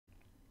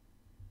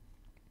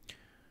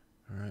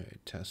All right,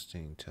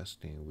 testing,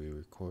 testing. We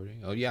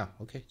recording? Oh yeah,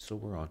 okay, so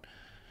we're on.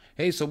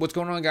 Hey, so what's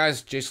going on,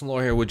 guys? Jason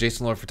Lore here with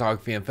Jason Lore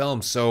Photography and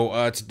Film.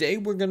 So today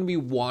we're gonna be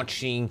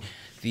watching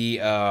the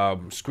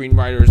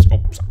Screenwriters.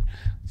 Oh,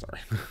 sorry.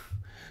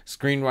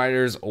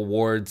 Screenwriters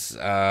Awards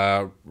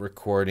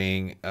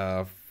recording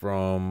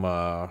from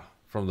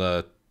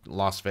the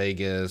Las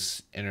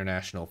Vegas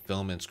International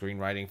Film and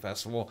Screenwriting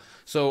Festival.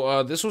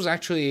 So this was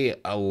actually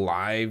a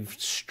live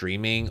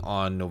streaming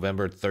on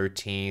November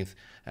 13th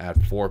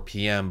at 4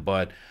 p.m.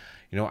 But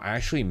I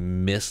actually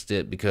missed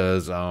it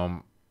because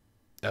I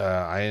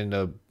ended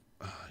up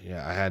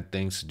I had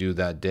things to do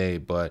that day.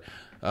 But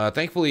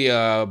thankfully,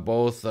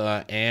 both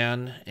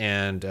Anne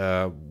and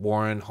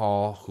Warren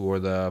Hall, who are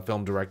the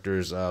film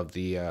directors of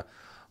the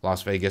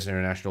Las Vegas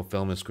International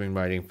Film and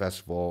Screenwriting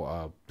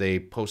Festival, they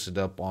posted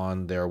up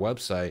on their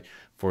website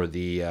for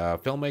the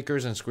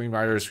filmmakers and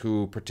screenwriters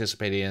who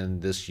participated in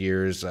this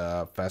year's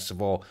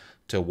festival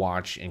to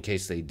watch in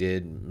case they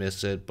did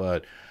miss it.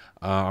 But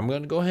I'm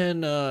going to go ahead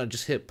and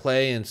just hit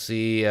play and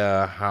see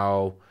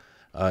how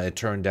it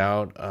turned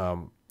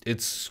out.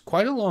 It's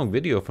quite a long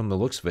video from the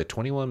looks of it,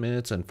 21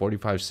 minutes and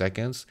 45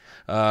 seconds.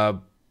 I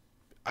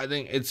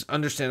think it's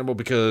understandable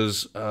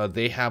because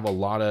they have a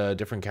lot of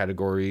different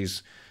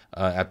categories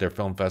at their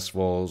film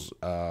festivals,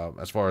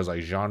 as far as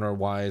like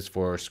genre-wise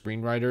for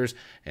screenwriters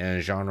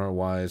and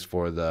genre-wise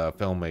for the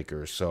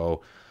filmmakers.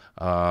 So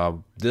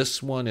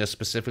this one is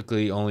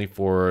specifically only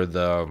for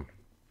the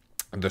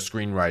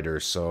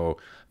screenwriters. So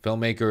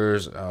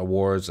filmmakers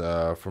awards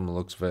from the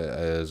looks of it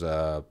is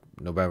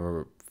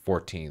November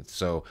 14th.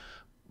 So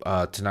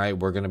tonight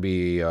we're going to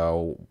be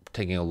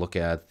taking a look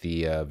at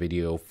the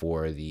video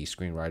for the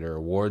Screenwriter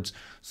Awards.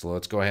 So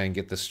let's go ahead and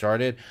get this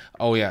started.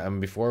 Oh yeah, and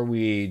before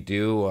we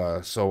do,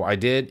 so I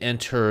did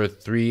enter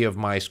 3 of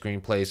my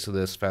screenplays to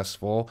this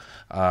festival.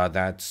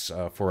 That's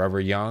Forever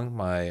Young,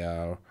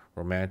 my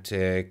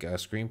romantic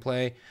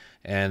screenplay,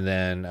 and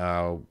then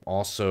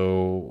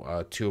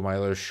also 2 of my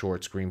other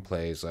short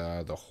screenplays,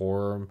 the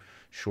horror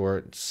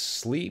short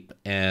Sleep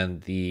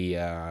and the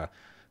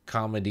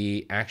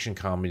action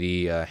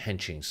comedy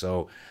Henching.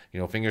 So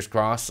fingers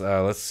crossed.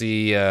 Let's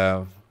see.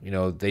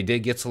 They did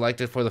get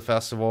selected for the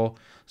festival,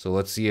 so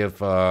let's see if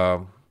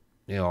how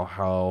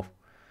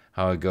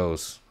it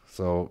goes.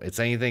 So it's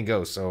anything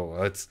goes. So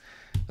let's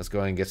go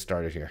ahead and get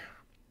started here.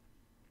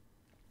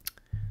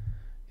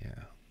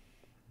 Yeah,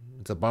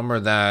 it's a bummer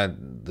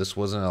that this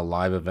wasn't a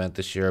live event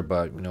this year,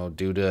 but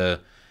due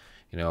to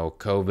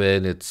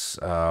COVID, it's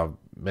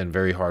been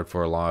very hard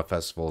for a lot of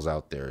festivals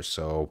out there.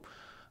 So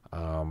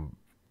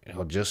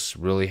just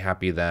really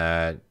happy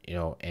that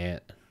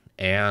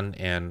Anne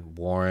and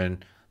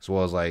Warren, as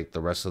well as like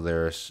the rest of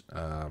their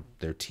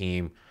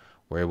team,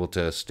 were able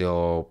to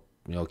still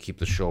keep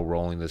the show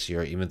rolling this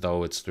year, even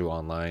though it's through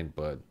online.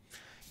 But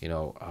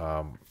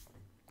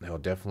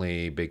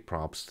definitely big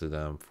props to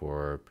them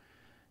for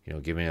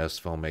giving us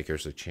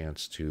filmmakers a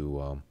chance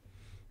to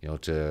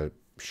to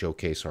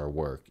showcase our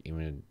work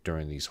even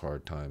during these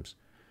hard times.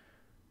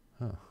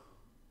 Huh?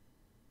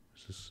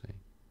 What's this saying?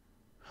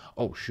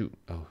 Oh shoot!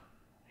 Oh.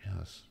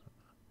 Yes.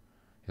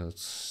 Yeah,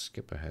 let's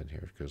skip ahead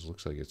here because it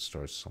looks like it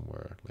starts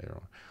somewhere later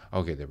on.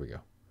 Okay, there we go.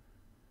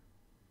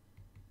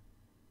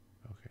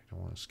 Okay,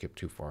 don't want to skip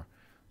too far.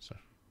 So,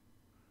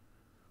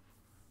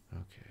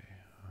 okay.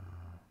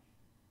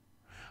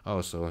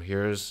 So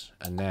here's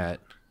Annette,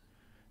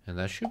 and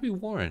that should be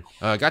Warren.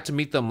 I got to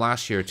meet them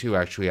last year too,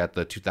 actually, at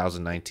the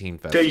 2019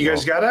 festival. Okay, you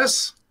guys got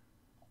us?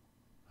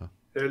 Huh?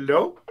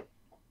 Hello?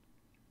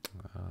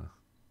 There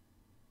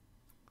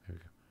we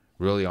go.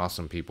 Really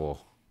awesome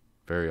people.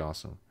 Very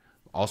awesome.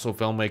 Also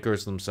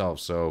filmmakers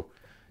themselves, so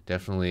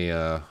definitely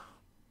yeah,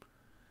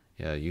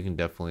 you can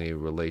definitely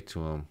relate to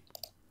them.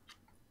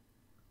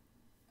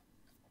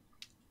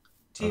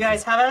 Do you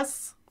guys have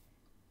us?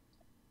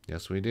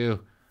 Yes, we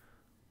do.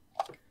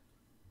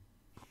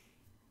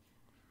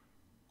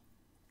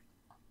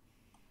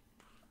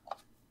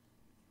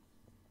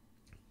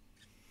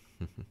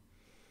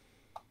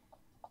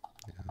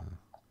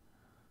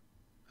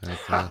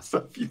 Half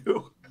of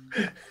you.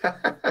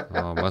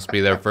 Oh, must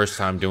be their first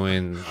time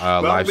doing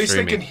well, live at least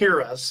streaming. They can hear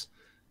us.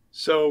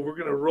 So we're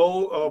going to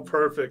roll. Oh,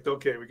 perfect.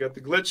 Okay, we got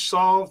the glitch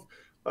solved.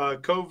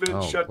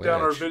 COVID shut down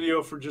our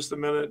video for just a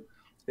minute,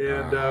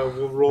 and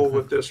we'll roll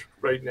with this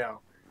right now.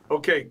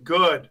 Okay,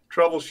 good.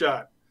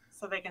 Troubleshot.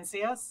 So they can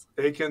see us?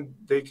 They can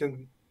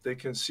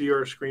see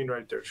our screen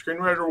right there.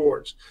 Screenwriter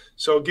Awards.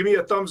 So give me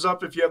a thumbs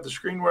up if you have the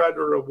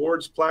Screenwriter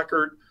Awards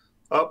placard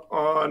up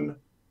on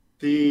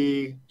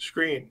the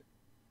screen.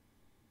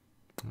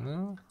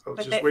 No. I'll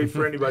just wait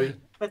for anybody.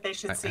 But they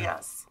should see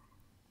us.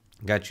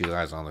 Got you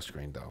guys on the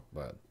screen though,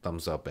 but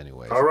thumbs up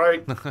anyways. All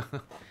right. All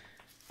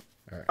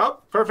right. Oh,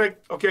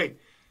 perfect. Okay.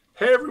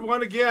 Hey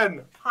everyone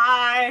again.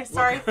 Hi.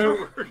 Sorry.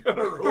 We're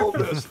gonna roll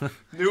this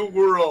new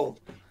world.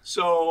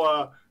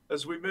 So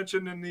as we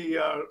mentioned in the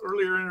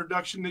earlier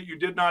introduction that you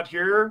did not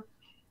hear,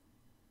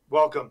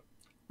 welcome.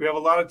 We have a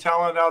lot of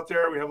talent out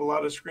there. We have a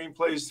lot of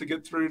screenplays to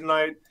get through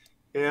tonight,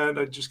 and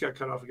I just got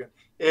cut off again.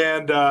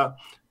 And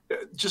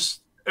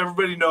just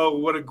everybody know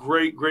what a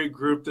great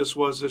group this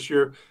was this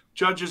year.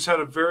 Judges had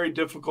a very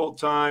difficult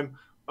time.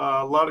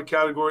 A lot of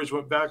categories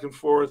went back and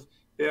forth,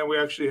 and we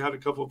actually had a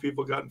couple of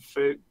people got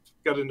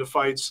into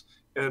fights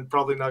and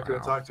probably not going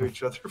to talk to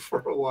each other for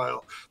a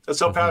while. That's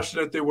how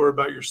passionate they were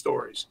about your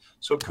stories.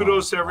 So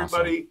kudos to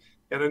everybody. Awesome.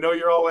 And I know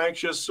you're all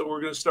anxious, so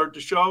we're going to start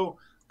the show.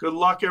 Good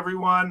luck,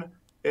 everyone.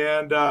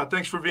 And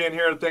thanks for being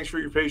here, and thanks for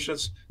your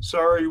patience.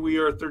 Sorry we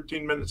are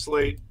 13 minutes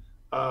late,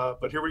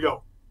 but here we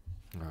go.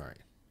 All right.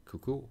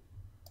 Cool.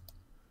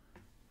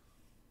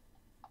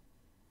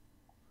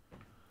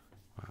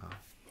 Wow.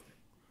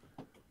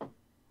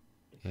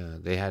 Yeah,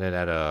 they had it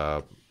at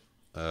a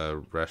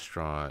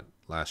restaurant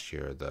last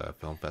year, the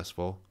film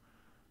festival.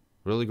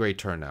 Really great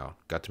turnout.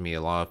 Got to meet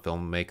a lot of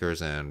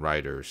filmmakers and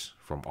writers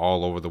from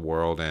all over the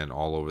world and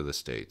all over the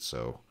states.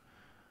 So,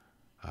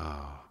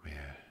 oh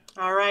man.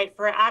 All right,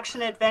 for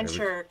action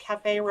adventure,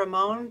 Cafe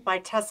Ramon by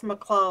Tess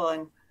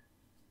McClellan.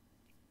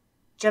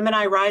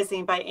 Gemini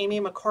Rising by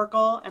Amy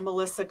McCorkle and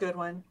Melissa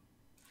Goodwin.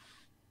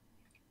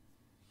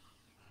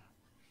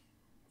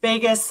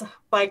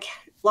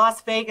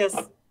 Las Vegas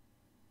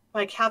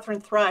by Catherine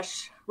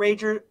Thrush.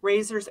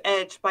 Razor's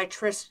Edge by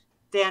Trish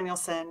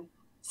Danielson.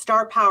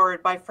 Star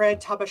Powered by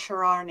Fred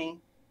Tabasharani.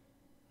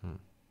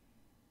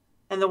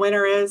 And the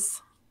winner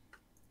is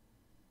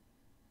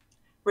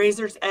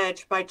Razor's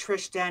Edge by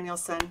Trish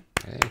Danielson.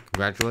 Hey,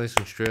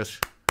 congratulations, Trish.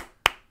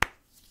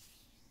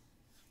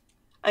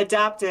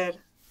 Adapted.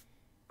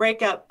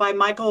 Breakup by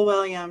Michael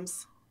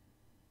Williams.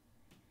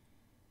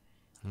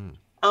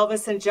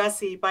 Elvis and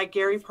Jesse by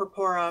Gary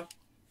Porpora.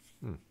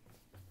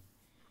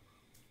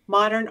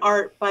 Modern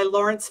Art by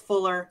Lawrence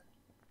Fuller.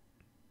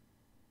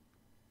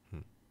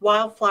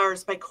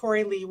 Wildflowers by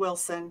Corey Lee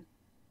Wilson.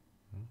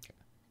 Okay.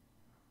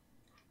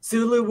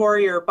 Zulu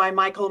Warrior by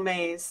Michael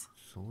Mays.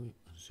 Zulu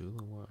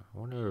Warrior. I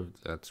wonder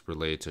if that's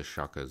related to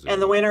Shaka Zulu. And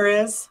the winner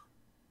is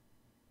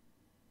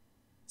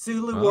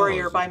Zulu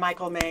Warrior by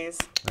Michael Mays.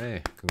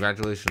 Hey,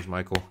 congratulations,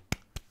 Michael.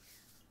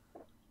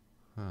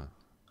 Huh.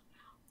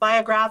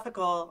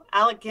 Biographical,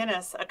 Alec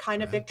Guinness, A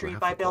Kind of Victory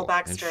by Bill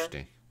Baxter.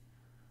 Interesting.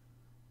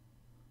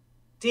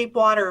 Deep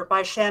Water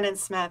by Shannon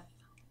Smith.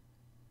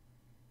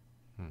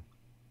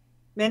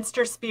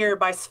 Minster Spear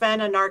by Sven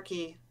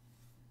Anarchy.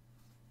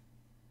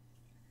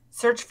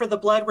 Search for the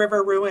Blood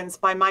River Ruins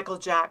by Michael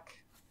Jack.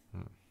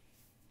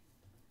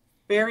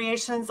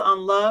 Variations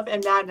on Love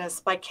and Madness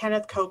by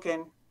Kenneth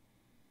Koken.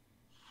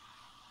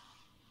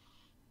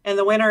 And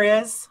the winner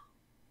is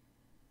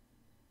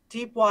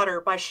Deep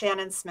Water by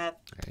Shannon Smith.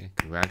 Hey,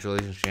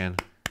 congratulations, Shannon.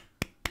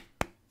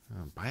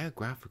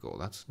 Biographical,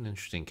 that's an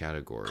interesting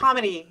category.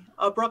 Comedy,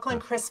 A Brooklyn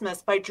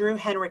Christmas by Drew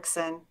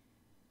Henriksen.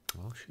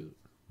 Oh, shoot.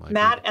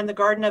 Matt and the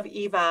Garden of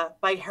Eva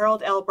by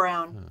Harold L.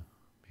 Brown.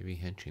 Maybe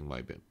Henching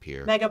might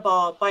appear.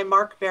 Megaball by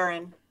Mark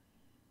Barron.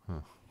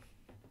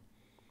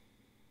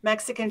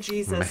 Mexican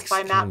Jesus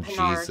by Matt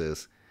Pinard.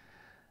 Jesus.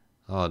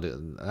 Oh,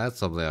 dude, that's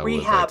something I would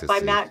like to see. Rehab by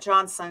Matt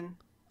Johnson.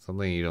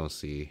 Something you don't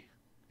see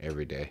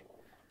every day.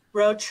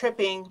 Road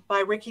Tripping by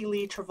Ricky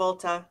Lee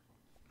Travolta.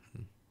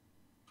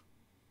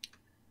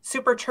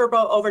 Super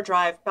Turbo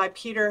Overdrive by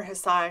Peter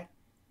Hissai.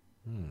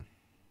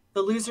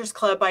 The Losers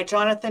Club by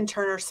Jonathan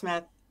Turner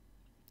Smith.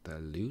 The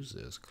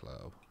Losers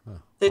Club. Huh.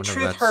 The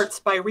Truth Hurts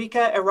by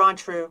Rika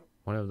Erantru. I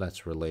wonder if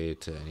that's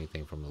related to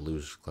anything from the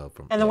Losers Club.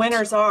 And the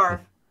winners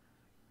are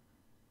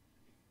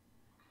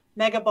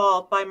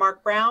Megaball by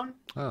Mark Brown.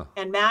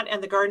 And Matt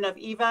and the Garden of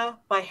Eva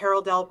by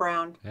Harold L.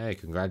 Brown. Hey,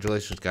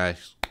 congratulations,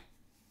 guys.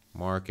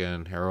 Mark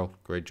and Harold,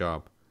 great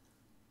job.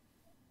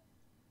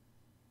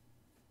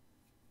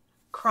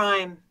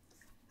 Crime.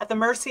 At the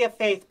Mercy of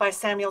Faith by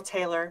Samuel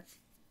Taylor.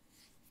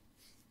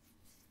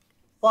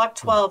 Block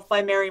 12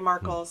 by Mary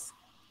Markles.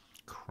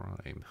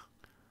 Crime.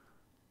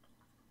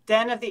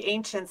 Den of the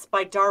Ancients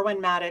by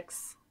Darwin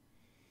Maddox.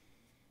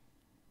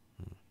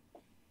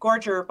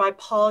 Gorger by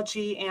Paul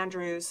G.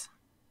 Andrews.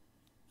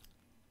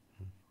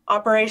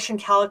 Operation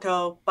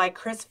Calico by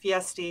Chris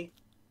Fiesti.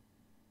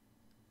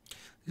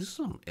 These are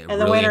some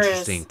really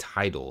interesting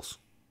titles.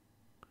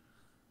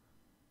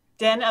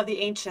 Den of the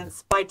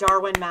Ancients by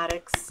Darwin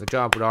Maddox. Good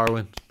job,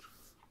 Darwin.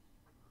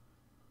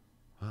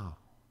 Wow.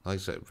 Like I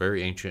said,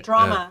 very ancient.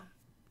 Drama.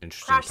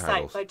 Interesting Crash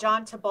titles. Site by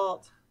John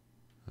Tybalt.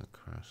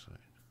 Crash Site.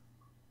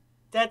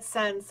 Dead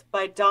Sends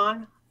by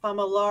Don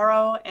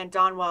Famolaro and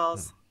Don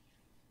Wells.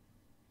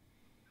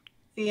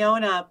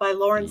 Fiona by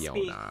Lauren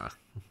Speak.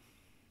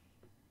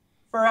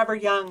 Forever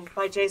Young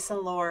by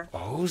Jason Lore.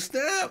 Oh,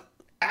 snap.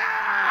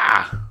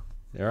 Ah!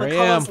 There I am.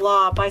 McCullough's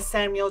Law by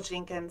Samuel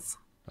Jenkins.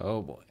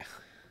 Oh, boy.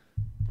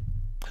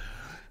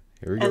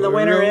 Here we go. And the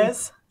winner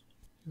is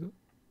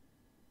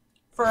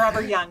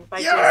Forever Young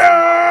by Jason Lore.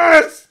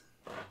 Yes!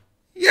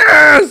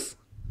 Yes!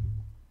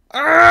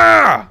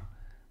 Ah!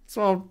 That's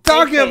what I'm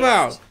talking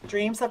about.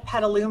 Dreams of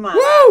Petaluma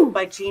Woo!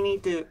 by Jeannie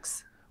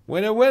Dukes.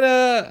 Winner,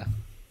 winner.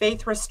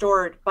 Faith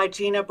Restored by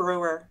Gina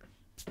Brewer.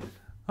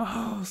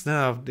 Oh,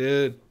 snap,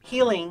 dude.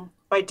 Healing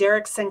by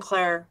Derek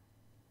Sinclair.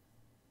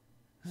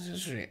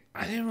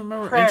 I didn't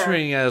remember Prayer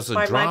entering as a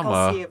by drama.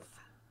 Michael Sieve.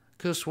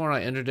 could have sworn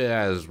I entered it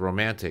as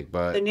romantic,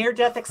 but... The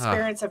Near-Death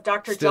Experience of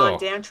Dr. John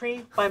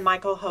Dantry by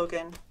Michael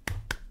Hogan.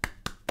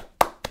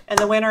 And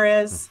the winner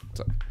is...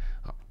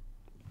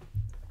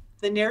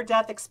 The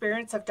Near-Death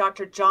Experience of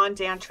Dr. John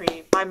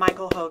Dantry by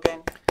Michael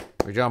Hogan.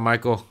 Great job,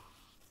 Michael.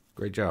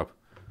 Great job.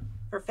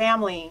 For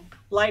family,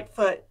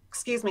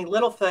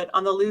 Littlefoot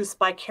on the Loose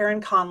by Karen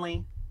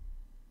Conley.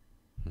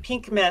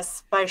 Pink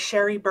Miss by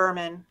Sherry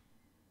Berman.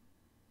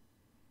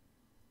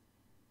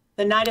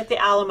 The Night at the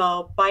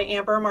Alamo by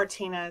Amber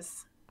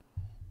Martinez.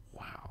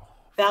 Wow.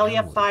 Valley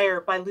of Fire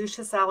by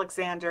Lucius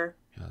Alexander.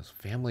 Yeah, it's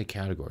family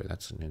category.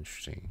 That's an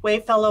interesting. Way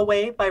Fell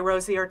Away by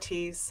Rosie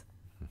Ortiz.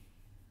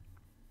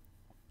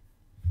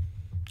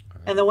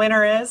 Right. And the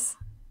winner is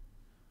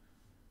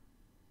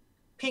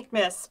Pink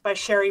Miss by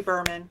Sherry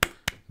Berman.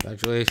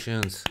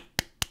 Congratulations.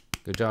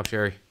 Good job,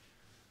 Sherry.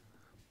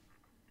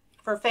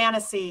 For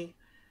fantasy,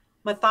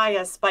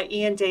 Matthias by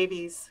Ian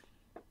Davies.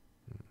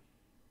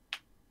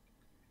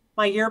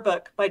 My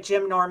Yearbook by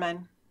Jim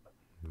Norman.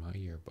 My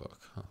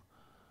Yearbook, huh?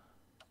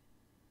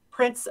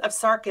 Prince of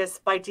Sarkis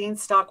by Dean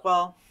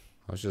Stockwell.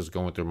 I was just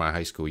going through my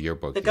high school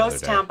yearbook. The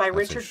Ghost Town by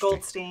Richard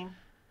Goldstein.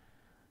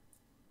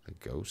 The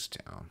Ghost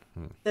Town.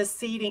 The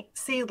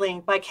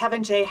Seedling by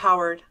Kevin J.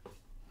 Howard.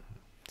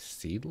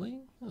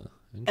 Seedling? Huh,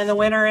 and the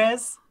winner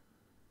is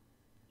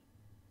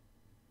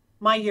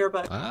My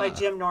Yearbook by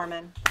Jim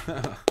Norman.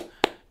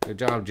 Good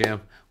job,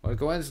 Jim. What a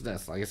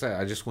coincidence. Like I said,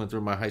 I just went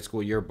through my high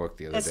school yearbook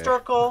the other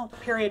Historical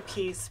Period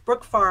Piece,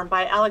 Brook Farm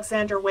by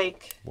Alexander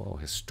Wake. Whoa,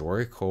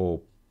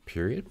 historical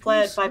period piece?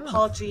 Fled by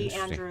Paul G.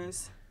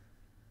 Andrews.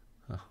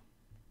 Huh.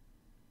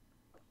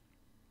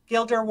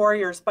 Gilder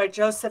Warriors by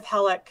Joseph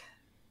Hellick.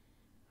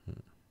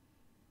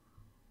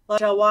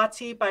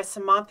 Lajawati by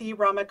Samanthi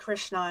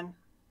Ramakrishnan.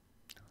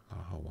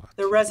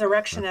 The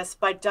Resurrectionist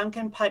by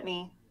Duncan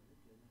Putney.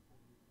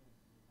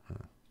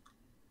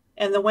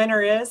 And the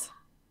winner is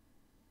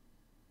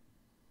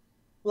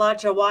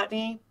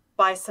Lajawati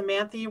by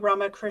Samanthi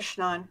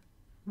Ramakrishnan.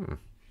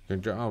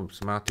 Good job,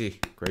 Samanthi.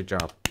 Great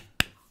job.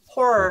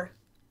 Horror,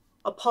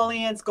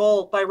 Apollyon's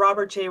Gold by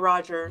Robert J.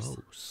 Rogers.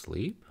 Oh,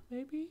 Sleep,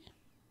 maybe?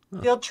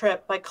 Field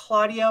Trip by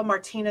Claudio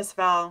Martinez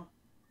Val.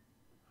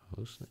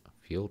 Oh,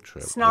 Field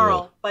Trip.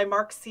 Snarl by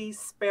Mark C.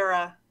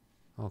 Spera.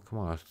 Oh, come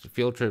on.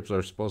 Field trips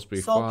are supposed to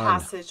be Soul fun.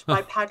 Passage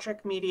by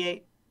Patrick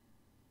Mediate.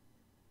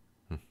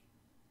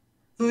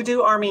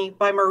 Voodoo Army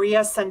by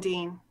Maria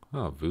Sundin.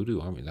 Oh, Voodoo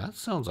Army. That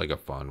sounds like a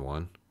fun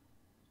one.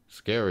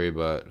 Scary,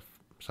 but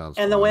sounds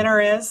fun. And the winner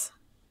is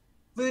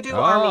Voodoo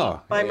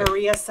Army by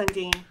Maria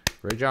Sundin.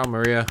 Great job,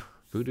 Maria.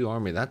 Voodoo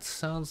Army. That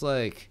sounds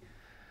like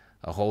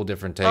a whole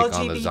different take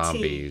on the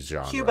zombies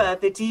genre. Cuba,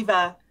 the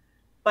Diva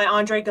by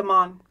Andre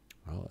Gamon.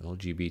 Oh,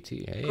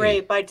 LGBT. Hey, Gray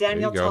by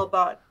Daniel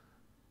Talbot.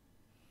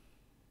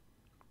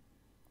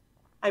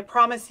 I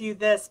Promise You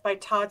This by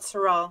Todd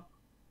Sorrell.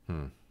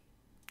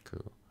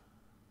 Cool.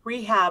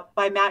 Rehab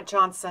by Matt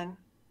Johnson.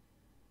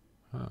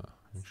 Huh,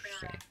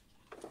 interesting.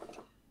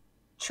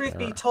 Truth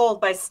Be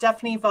Told by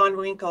Stephanie Von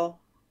Winkle.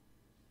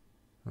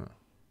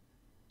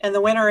 And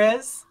the winner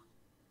is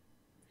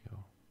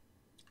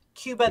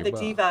Cuba the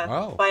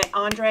Diva by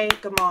Andre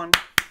Gamon.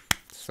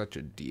 Such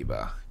a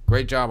diva.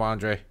 Great job,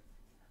 Andre.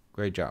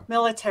 Great job.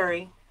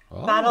 Military.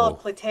 Battle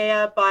of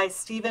Plataea by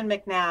Stephen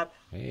McNabb.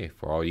 Hey,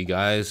 for all you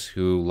guys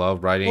who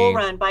love writing... Bull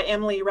Run by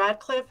Emily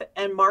Radcliffe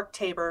and Mark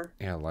Tabor.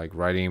 Yeah, like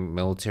writing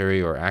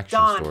military or action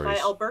Dawn stories. By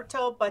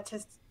Alberto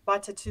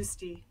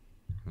Battitusti.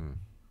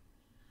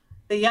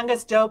 The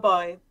Youngest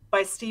Doughboy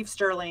by Steve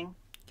Sterling.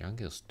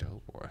 Youngest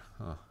Doughboy.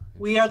 Huh.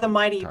 We Are the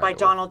Mighty by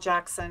Donald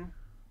Jackson.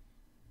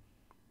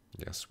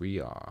 Yes, we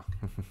are.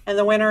 And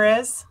the winner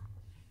is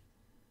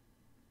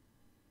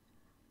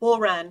Bull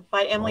Run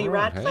by Emily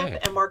Radcliffe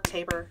and Mark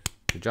Tabor.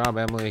 Good job,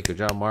 Emily. Good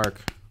job, Mark.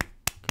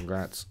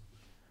 Congrats.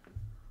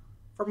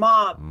 For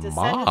Mob,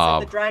 Descendants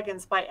of the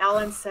Dragons by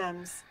Alan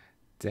Sims.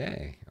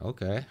 Dang.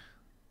 Okay.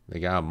 They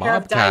got a Pair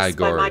mob of Dice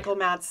category. by Michael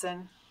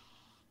Madsen.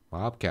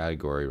 Mob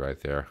category right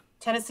there.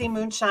 Tennessee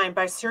Moonshine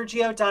by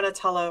Sergio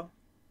Donatello.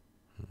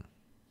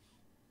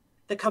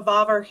 The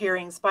Cadaver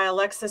Hearings by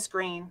Alexis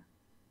Green.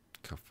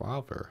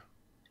 Cadaver.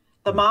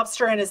 The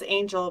Mobster and His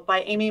Angel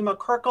by Amy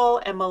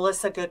McCorkle and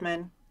Melissa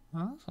Goodman.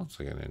 Oh, that sounds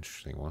like an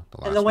interesting one.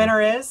 And the winner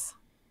is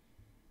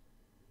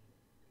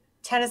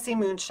Tennessee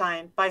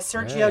Moonshine by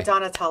Sergio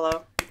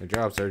Donatello. Good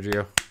job,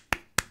 Sergio.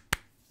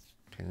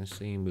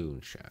 Tennessee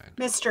Moonshine.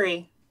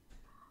 Mystery.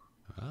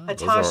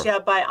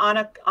 Atasha by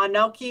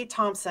Anoki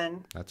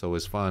Thompson. That's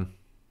always fun.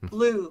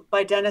 Blue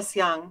by Dennis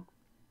Young.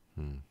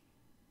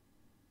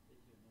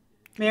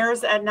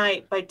 Mirrors at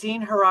Night by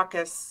Dean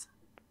Harakis.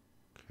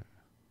 Okay.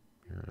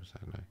 Mirrors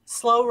at Night.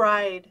 Slow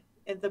Ride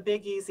in the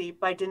Big Easy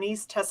by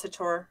Denise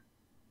Tessitore.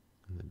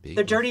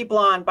 The Dirty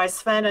Blonde by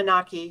Sven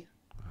Anaki.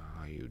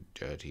 Oh, you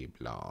dirty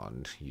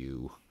blonde,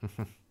 you.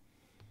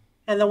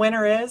 And the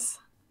winner is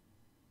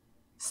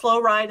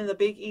Slow Ride in the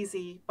Big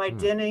Easy by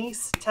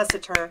Denise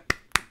Tessitore.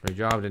 Great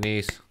job,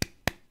 Denise.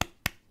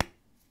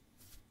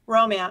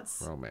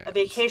 Romance. A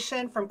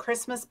Vacation from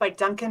Christmas by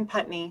Duncan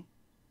Putney.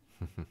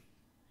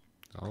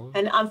 Oh.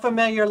 An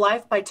Unfamiliar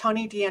Life by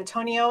Tony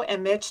D'Antonio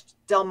and Mitch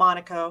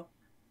Delmonico.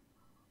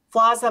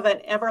 Flaws of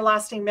an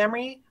Everlasting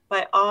Memory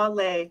by Ah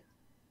Lei.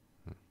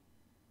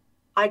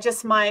 I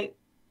Just Might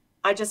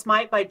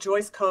by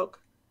Joyce Koch.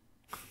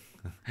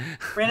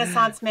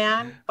 Renaissance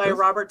Man by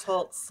Robert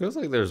Toltz. Feels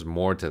like there's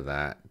more to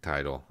that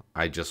title.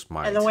 I Just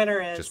Might. And the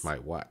winner is... Just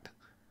Might what?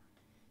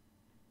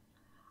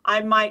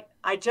 I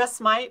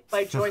Just Might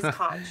by Joyce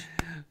Koch.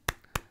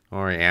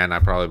 Or Anne, I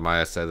probably might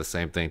have said the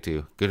same thing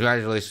too.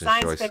 Congratulations,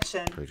 Science Joyce.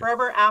 Fiction.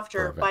 Forever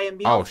After by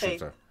Emil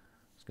Faith. I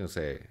was going to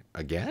say,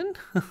 again?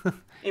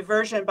 A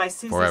version by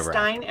Susie Forever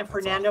Stein After. and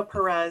Fernando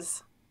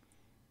Perez.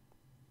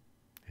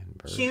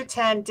 Version.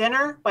 Q10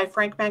 Dinner by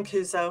Frank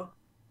Mancuso.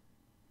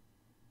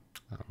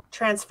 Oh.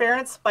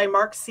 Transference by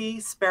Mark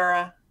C.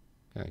 Spera.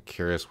 Kind of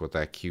curious what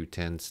that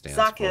Q10 stands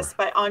Zacchaeus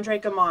for. by Andre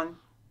Gamon.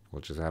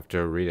 We'll just have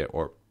to read it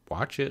or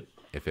watch it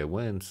if it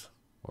wins,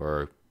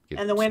 or get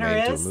And the winner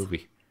made into is a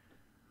movie.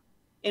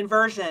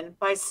 Inversion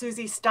by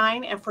Susie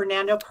Stein and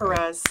Fernando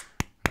Perez.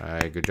 All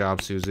right, good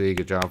job, Susie.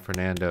 Good job,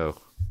 Fernando.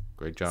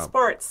 Great job.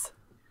 Sports.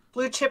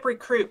 Blue Chip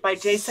Recruit by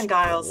Jason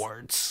Giles.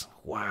 Sports.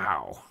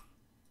 Wow.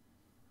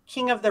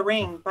 King of the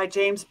Ring by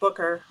James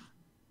Booker.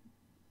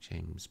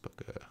 James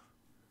Booker.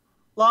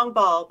 Long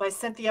Ball by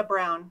Cynthia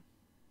Brown.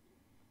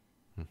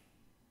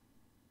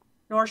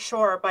 North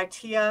Shore by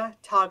Tia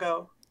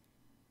Tago.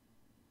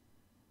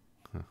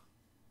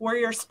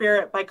 Warrior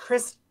Spirit by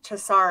Chris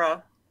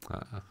Cesara.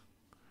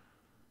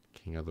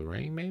 King of the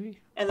Ring, maybe?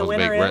 And the I was a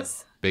winner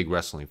is? big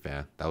wrestling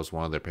fan. That was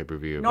one of their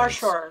pay-per-view events. North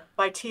Shore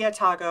by Tia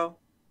Tago.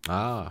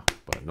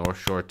 But North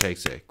Shore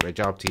takes it. Great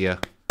job, Tia.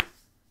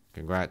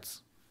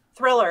 Congrats.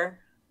 Thriller.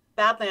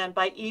 Badland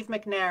by Eve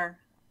McNair.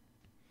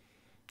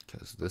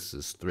 Because this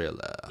is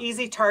Thriller.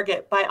 Easy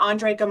Target by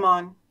Andre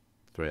Gamon.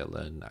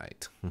 Thriller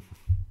Night.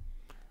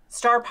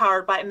 Star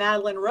Powered by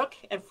Madeline Rook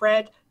and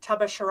Fred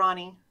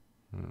Tabasharani.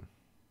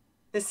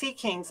 The Sea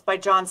Kings by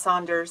John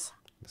Saunders.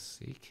 The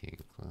Sea King.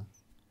 Huh?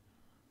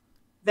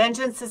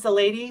 Vengeance is a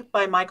Lady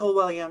by Michael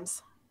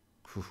Williams.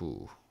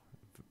 Ooh,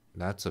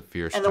 that's a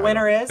fierce And the title.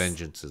 winner is?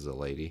 Vengeance is a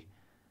Lady.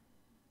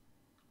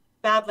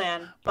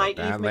 Badland by Eve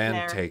Badland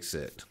McNair. takes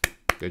it.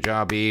 Good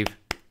job, Eve.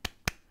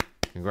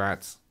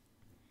 Congrats.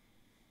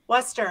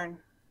 Western.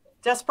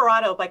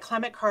 Desperado by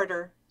Clement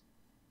Carter.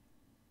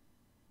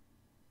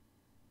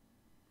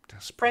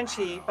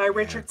 Frenchie by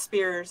Richard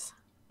Spears.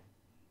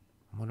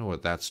 I wonder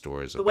what that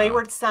story is The about.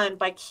 Wayward Son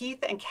by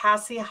Keith and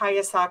Cassie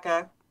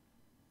Hayasaka.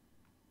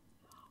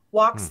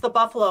 Walks the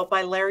Buffalo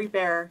by Larry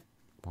Bear.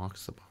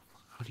 Walks the buffalo.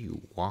 How do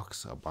you walk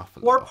a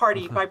buffalo? War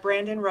Party by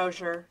Brandon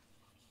Rozier.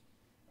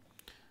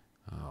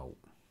 Oh.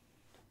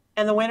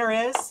 And the winner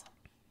is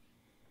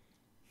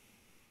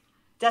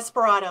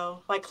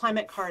Desperado by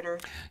Clement Carter.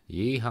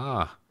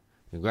 Yeehaw.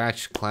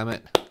 Congrats,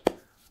 Clement.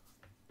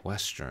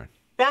 Western.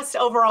 Best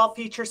Overall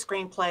Feature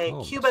Screenplay,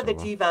 Oh, Cuba the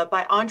so- Diva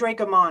by Andre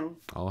Gamon.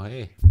 Oh,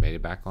 hey. Made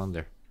it back on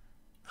there.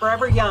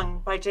 Forever Young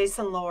by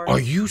Jason Lord. Are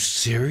you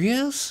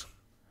serious?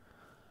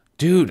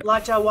 Dude.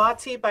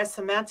 Lajawati by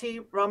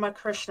Samanthi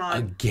Ramakrishnan.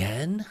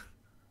 Again?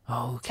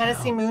 Oh,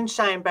 Tennessee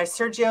Moonshine by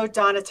Sergio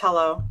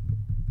Donatello.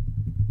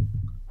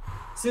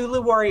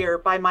 Zulu Warrior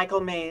by Michael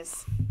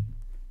Mays.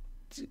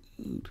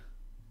 Dude.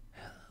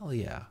 Hell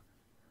yeah.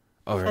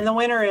 All right. And the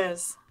winner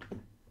is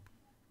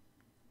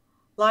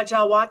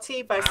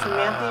Lajawati by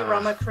Samanthi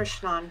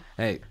Ramakrishnan.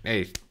 Hey.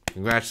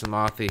 Congrats,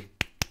 Samanthi.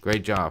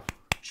 Great job.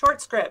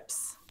 Short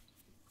scripts.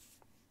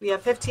 We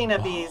have 15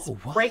 of these.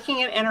 what?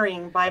 Breaking and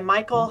Entering by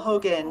Michael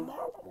Hogan.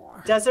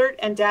 Desert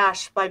and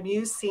Dash by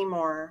Muse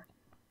Seymour.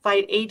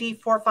 Fight AD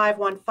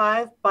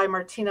 4515 by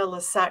Martina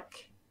Lasek.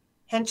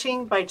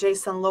 Henching by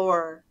Jason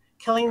Lohr.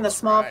 Killing the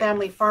Small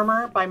Family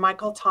Farmer by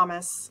Michael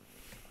Thomas.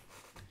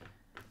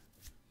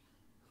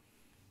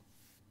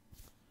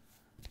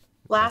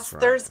 Last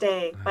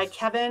Thursday by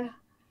Kevin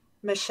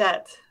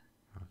Machette.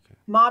 Okay.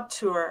 Mob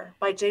Tour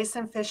by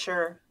Jason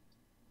Fisher.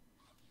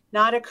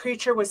 Not a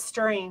Creature Was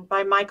Stirring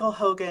by Michael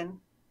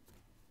Hogan.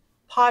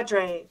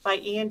 Padre by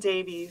Ian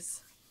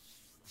Davies.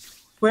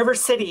 River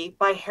City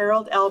by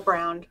Harold L.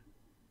 Brown.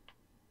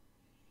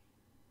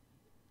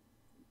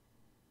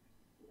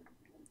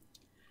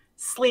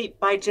 Sleep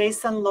by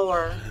Jason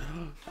Lohr.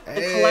 The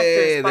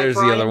Collectors by there's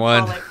Brian the other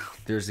one. Pollock.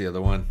 There's the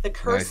other one. The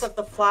Curse Nice. of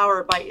the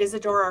Flower by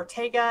Isadora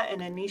Ortega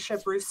and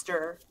Anisha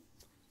Brewster.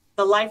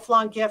 The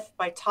Lifelong Gift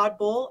by Todd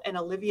Bull and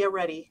Olivia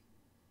Reddy.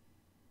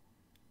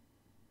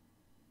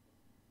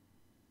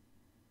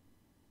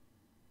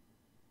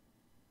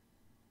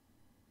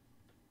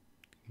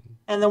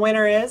 And the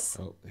winner is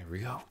Oh, there we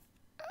go.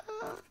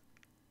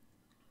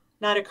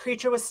 Not a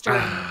Creature Was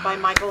Stirring by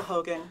Michael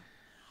Hogan.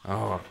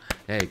 Oh,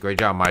 hey, great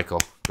job,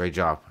 Michael. Great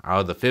job.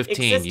 Out of the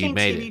 15, you Existing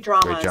made TV it.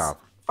 dramas. Great job.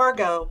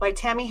 Fargo by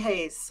Tammy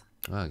Hayes.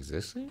 Oh,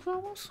 existing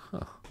dramas?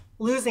 Huh.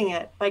 Losing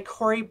It by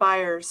Corey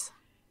Byers.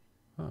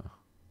 Huh.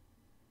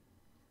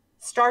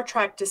 Star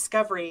Trek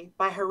Discovery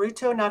by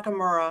Haruto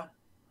Nakamura.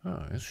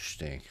 Oh,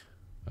 interesting.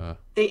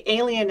 The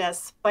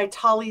Alienist by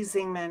Tali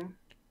Zingman.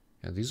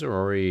 Yeah, these are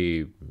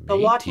already made The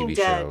Walking TV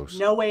Dead shows.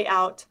 No Way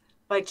Out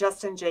by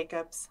Justin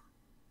Jacobs.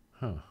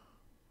 Huh.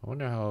 I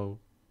wonder how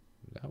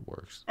that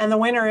works. And the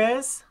winner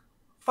is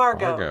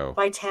Fargo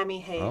by Tammy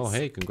Hayes. Oh,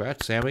 hey,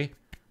 congrats, Sammy.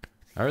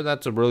 I heard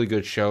that's a really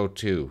good show,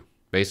 too,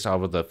 based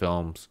off of the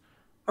films.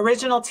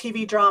 Original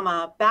TV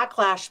drama,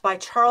 Backlash by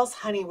Charles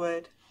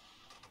Honeywood.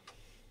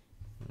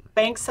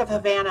 Banks of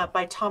Havana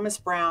by Thomas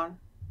Brown.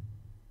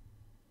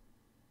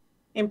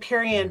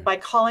 Empyrean by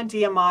Colin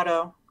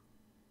D'Amato.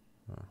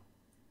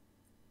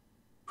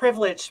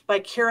 Privilege by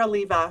Kira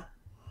Leva.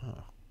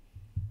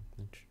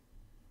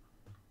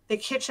 The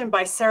Kitchen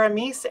by Sarah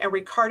Meese and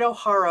Ricardo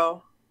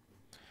Haro.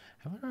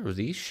 I haven't heard of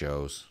these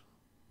shows.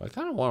 I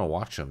kind of want to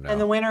watch them now. And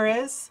the winner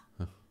is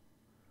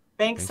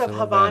Banks of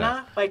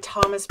Havana by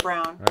Thomas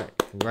Brown. All right,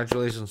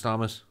 congratulations,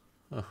 Thomas.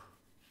 I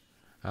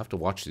have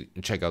to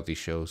check out these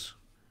shows.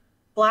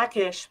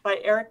 Blackish by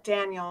Eric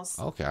Daniels.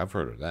 Okay, I've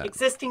heard of that.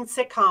 Existing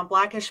sitcom,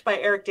 Blackish by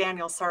Eric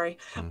Daniels, sorry.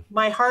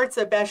 My Heart's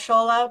a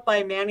Beshola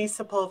by Manny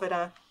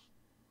Sepulveda.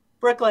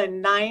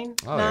 Brooklyn Nine-Nine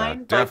by Bill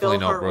Harwood. Definitely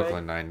know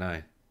Brooklyn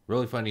Nine-Nine.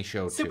 Really funny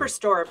show, too.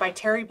 Superstore by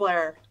Terry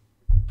Blair.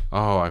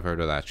 Oh, I've heard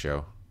of that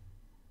show.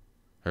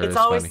 It's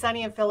Always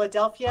Sunny in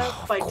Philadelphia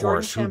by Jordan Champagne. Of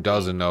course, who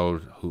doesn't know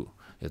who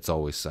It's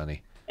Always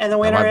Sunny? And the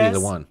winner is... That might be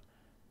the one.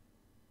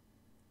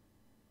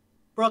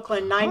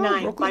 Brooklyn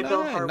Nine-Nine by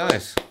Bill Harwood.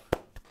 Nice.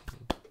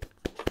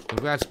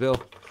 Congrats,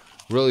 Bill.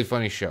 Really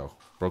funny show,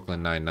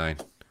 Brooklyn Nine-Nine.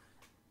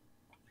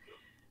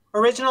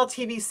 Original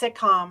TV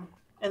sitcom,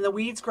 And the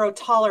Weeds Grow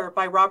Taller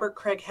by Robert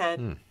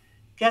Craighead.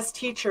 Guest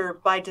teacher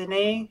by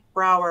Danae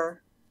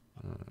Brower.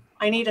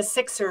 I Need a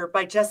Sixer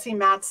by Jesse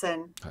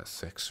Matson. A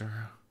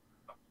sixer?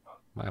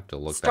 Might have to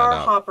look that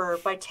up.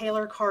 Starhopper by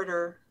Taylor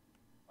Carter.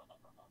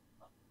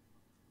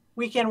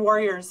 Weekend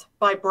Warriors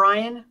by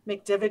Brian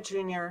McDivitt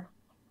Jr.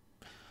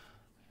 I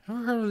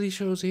haven't heard of these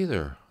shows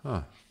either.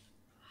 Huh.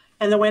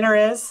 And the winner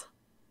is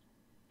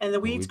And the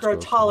Weeds Grow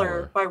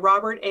Taller by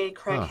Robert A.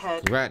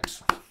 Craighead.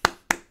 Congrats.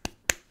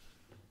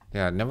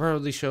 Yeah, I never heard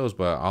of these shows,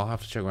 but I'll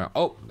have to check them out.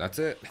 Oh, that's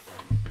it.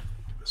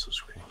 This is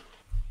great.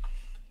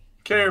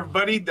 Okay,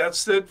 everybody,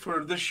 that's it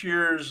for this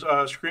year's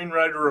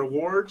Screenwriter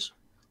Awards.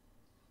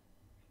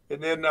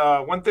 And then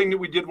one thing that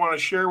we did want to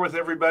share with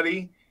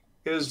everybody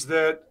is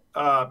that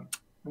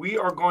we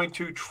are going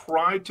to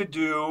try to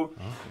do,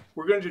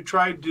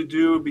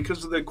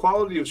 because of the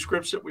quality of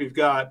scripts that we've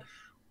got,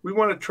 we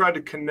want to try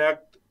to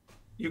connect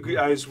you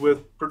guys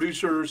with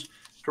producers,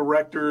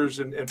 directors,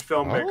 and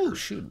filmmakers. Oh,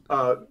 shoot.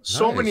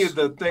 So Nice. many of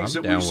the things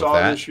that we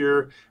saw this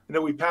year and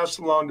that we passed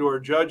along to our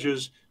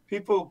judges,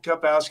 people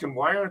kept asking,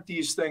 why aren't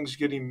these things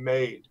getting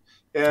made?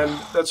 And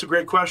that's a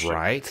great question.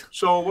 Right.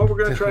 So what we're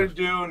going to try to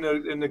do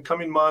in the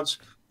coming months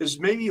is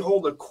maybe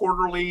hold a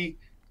quarterly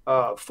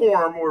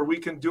forum where we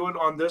can do it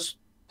on this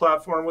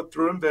platform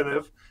through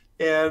Inventive.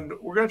 And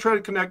we're going to try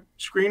to connect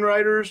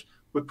screenwriters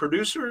with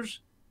producers,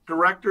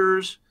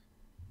 directors,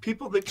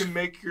 people that can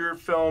make your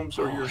films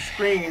or your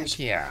screens,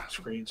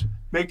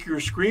 make your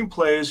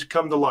screenplays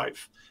come to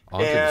life.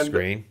 Onto the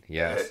screen,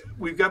 yes.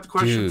 We've got the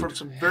question from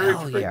some very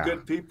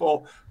good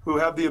people who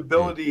have the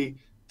ability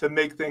to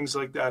make things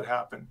like that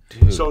happen.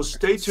 So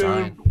stay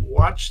tuned.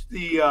 Watch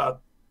for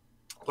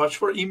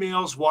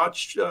emails.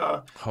 Watch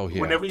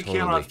whenever you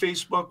can on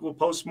Facebook. We'll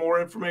post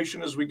more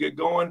information as we get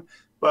going.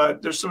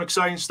 But there's some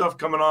exciting stuff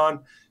coming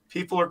on.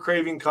 People are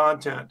craving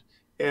content,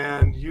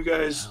 and you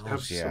guys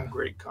have some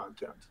great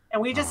content.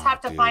 And we just have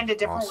to find a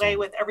different way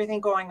with everything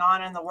going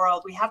on in the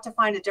world. We have to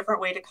find a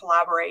different way to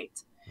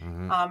collaborate.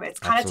 It's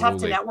kind of tough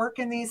to network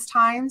in these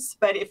times,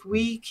 but if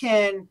we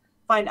can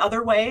find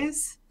other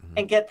ways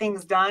and get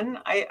things done,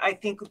 I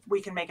think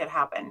we can make it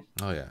happen.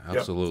 Oh, yeah,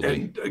 absolutely. Yep.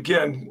 And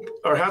again,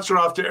 our hats are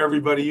off to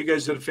everybody. You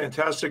guys did a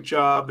fantastic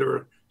job. There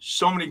were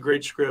so many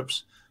great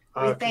scripts.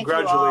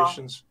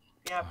 Congratulations.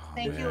 Yep.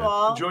 Thank you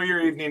all. Enjoy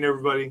your evening,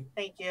 everybody.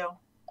 Thank you.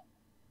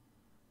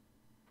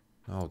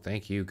 Oh,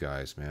 thank you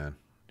guys, man.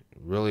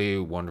 Really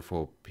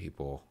wonderful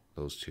people,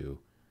 those two.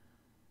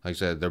 Like I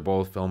said, they're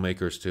both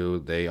filmmakers too.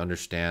 They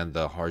understand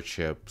the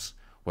hardships,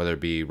 whether it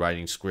be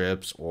writing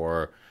scripts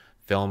or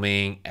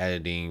filming,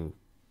 editing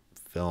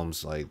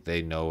films. Like,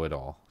 they know it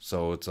all.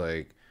 So it's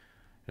like,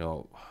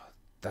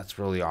 that's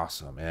really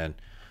awesome. And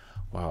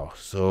wow.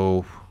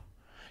 So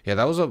yeah,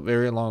 that was a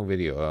very long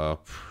video.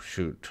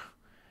 Shoot.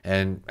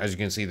 And as you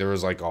can see, there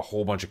was like a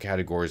whole bunch of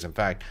categories. In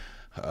fact,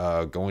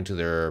 going to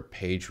their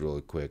page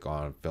really quick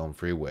on Film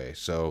Freeway.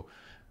 So,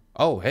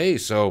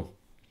 so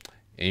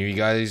any of you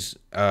guys,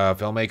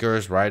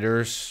 filmmakers,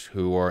 writers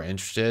who are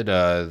interested,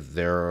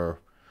 they're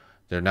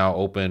now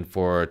open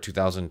for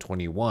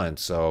 2021.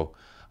 So,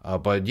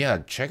 but yeah,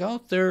 check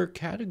out their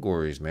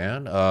categories,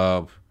 man.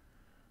 Sorry,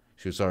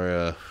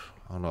 I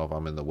don't know if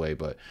I'm in the way,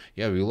 but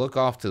yeah, if you look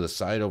off to the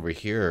side over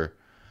here,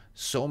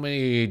 so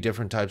many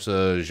different types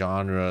of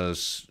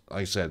genres.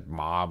 Like I said,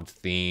 mob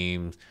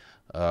themes,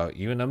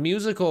 even a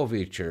musical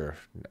feature.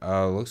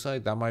 Looks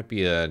like that might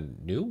be a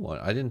new one.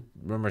 I didn't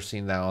remember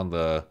seeing that on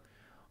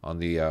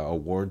the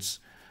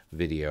awards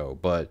video,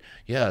 but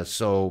yeah.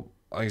 So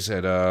like I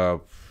said,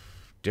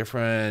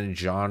 different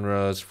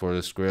genres for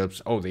the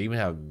scripts. Oh, they even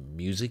have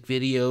music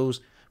videos,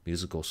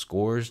 musical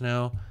scores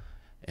now,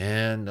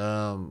 and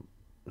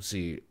let's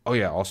see. Oh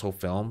yeah, also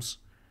films.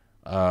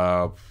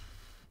 Uh,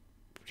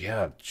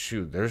 yeah,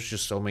 shoot, there's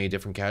just so many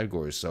different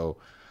categories. So,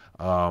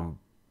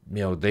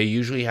 they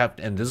usually have,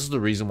 and this is the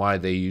reason why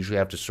they usually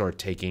have to start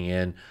taking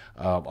in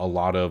a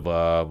lot of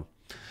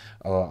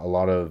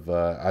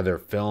either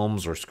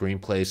films or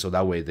screenplays, so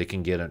that way they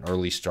can get an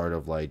early start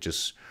of like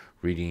just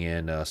reading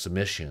in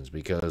submissions.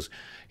 Because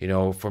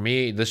for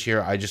me this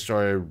year, I just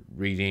started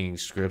reading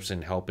scripts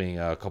and helping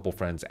a couple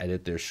friends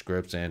edit their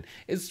scripts, and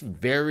it's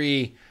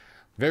very,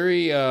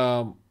 very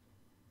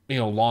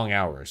long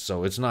hours,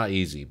 so it's not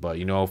easy. But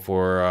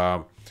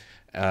for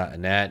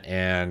Annette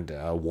and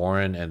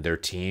Warren and their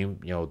team,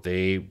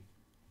 they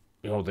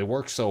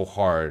work so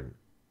hard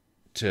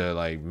to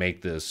like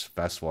make this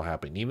festival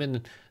happen,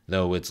 even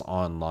though it's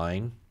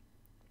online.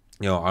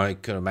 I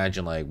could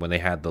imagine like when they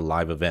had the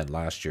live event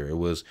last year, it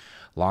was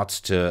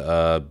lots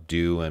to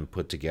do and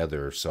put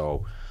together.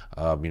 So,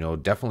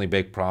 definitely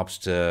big props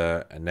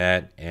to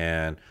Annette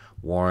and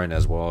Warren,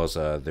 as well as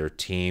their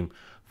team,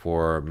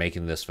 for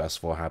making this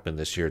festival happen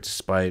this year,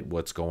 despite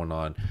what's going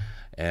on.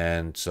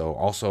 And so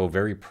also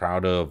very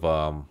proud of,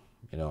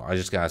 I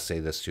just got to say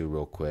this too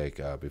real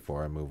quick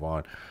before I move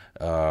on.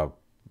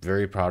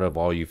 Very proud of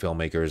all you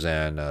filmmakers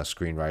and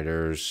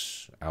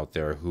screenwriters out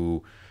there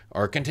who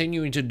are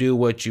continuing to do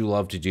what you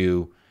love to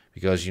do,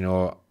 because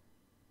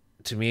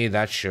to me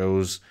that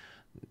shows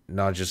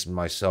not just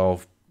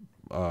myself,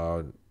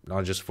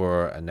 not just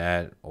for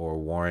Annette or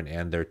Warren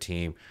and their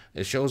team,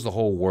 it shows the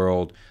whole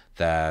world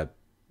that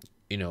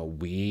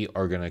we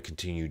are going to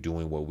continue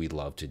doing what we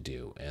love to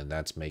do, and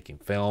that's making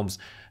films,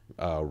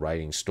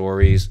 writing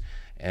stories,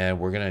 and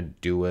we're going to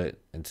do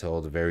it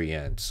until the very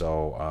end.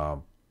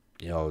 So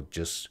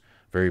just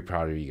very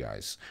proud of you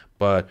guys.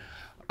 But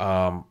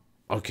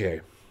okay,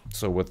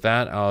 so with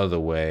that out of the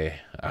way,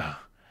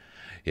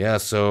 yeah,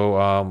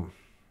 so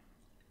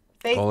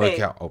holy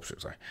cow. Oh,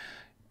 sorry.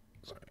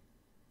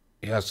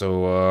 Yeah,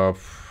 so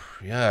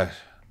yeah,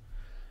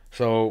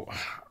 so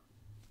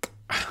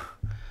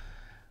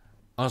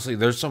honestly,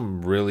 there's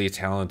some really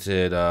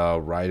talented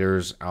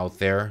writers out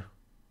there.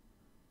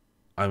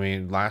 I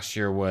mean, last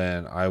year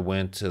when I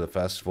went to the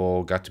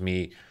festival, got to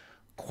meet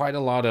quite a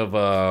lot of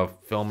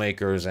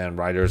filmmakers and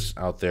writers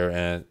out there,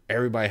 and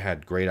everybody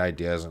had great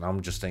ideas. And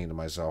I'm just thinking to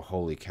myself,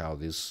 holy cow,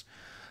 this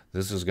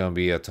is going to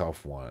be a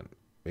tough one,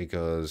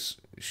 because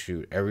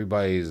shoot,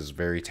 everybody is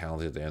very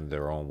talented in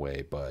their own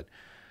way. But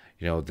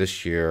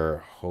this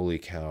year, holy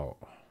cow,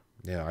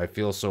 yeah, I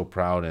feel so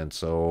proud and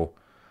so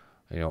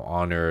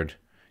honored,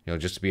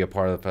 just to be a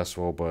part of the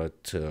festival,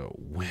 but to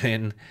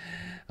win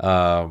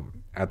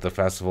at the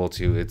festival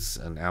too. It's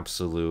an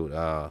absolute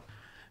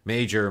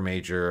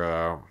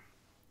major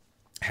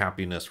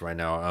happiness right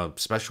now,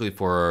 especially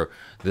for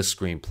this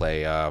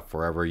screenplay,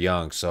 Forever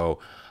Young. So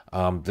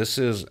this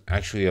is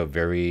actually a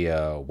very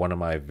one of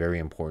my very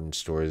important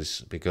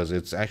stories, because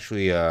it's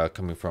actually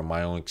coming from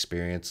my own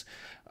experience.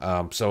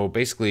 So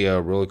basically,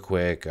 really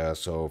quick,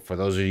 so for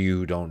those of you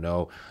who don't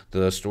know,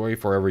 the story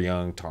Forever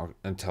Young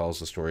tells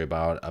the story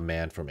about a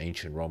man from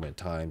ancient Roman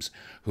times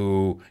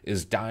who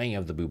is dying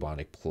of the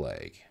bubonic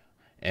plague.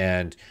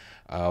 And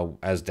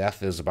as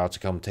death is about to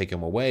come take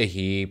him away,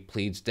 he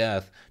pleads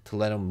death to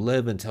let him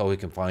live until he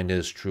can find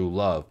his true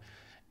love.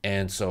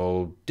 And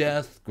so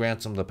death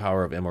grants him the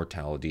power of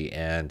immortality,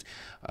 and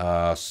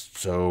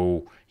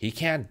so he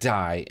can't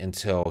die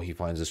until he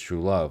finds his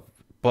true love.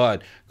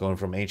 But going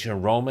from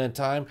ancient Roman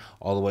time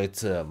all the way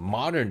to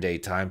modern day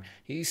time,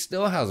 he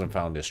still hasn't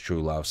found his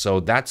true love.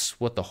 So that's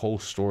what the whole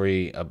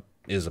story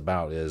is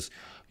about, is,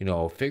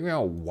 figuring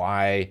out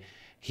why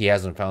he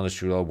hasn't found his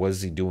true love. What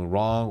is he doing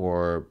wrong?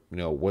 Or,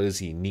 what does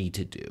he need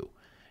to do?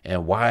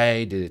 And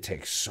why did it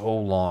take so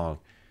long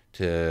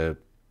to,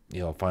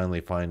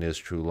 finally find his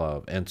true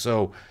love? And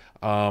so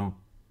the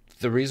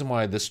reason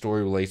why this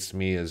story relates to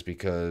me is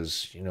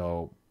because,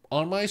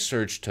 on my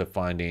search to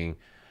finding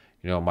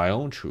my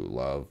own true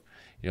love,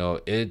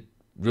 it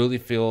really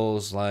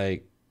feels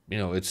like,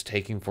 it's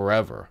taking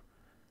forever,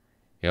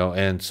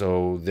 and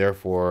so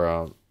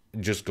therefore,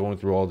 just going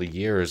through all the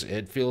years,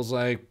 it feels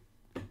like,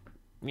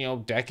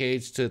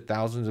 decades to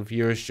thousands of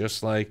years,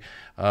 just like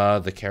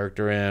the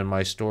character in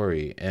my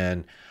story.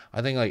 And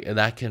I think like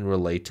that can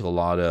relate to a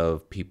lot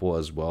of people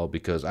as well,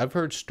 because I've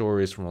heard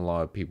stories from a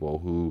lot of people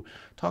who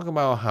talk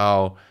about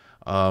how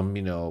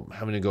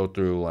having to go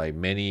through like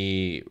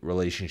many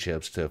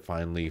relationships to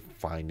finally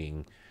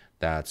finding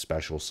that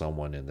special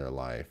someone in their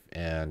life.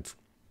 And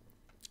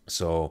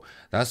so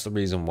that's the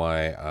reason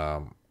why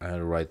I had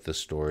to write this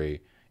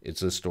story.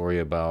 It's a story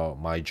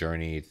about my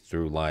journey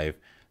through life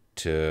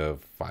to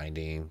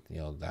finding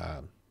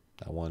that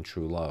one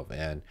true love.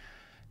 And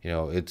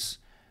it's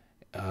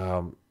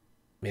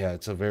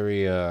it's a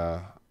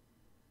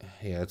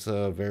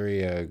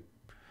very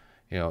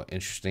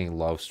interesting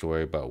love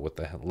story, but with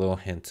a little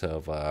hint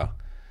of a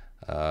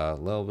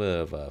little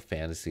bit of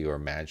fantasy or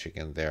magic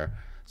in there.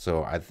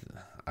 So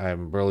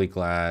I'm really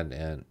glad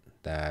and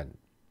that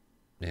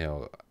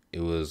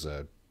it was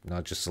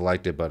not just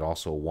selected but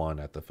also won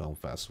at the film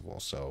festival.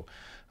 So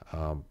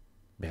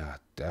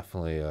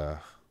definitely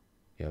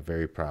Yeah,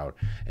 very proud.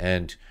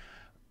 And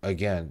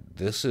again,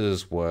 this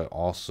is what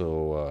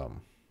also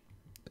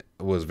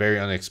was very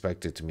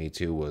unexpected to me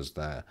too, was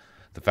that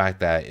the fact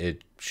that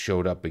it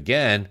showed up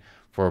again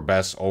for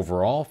best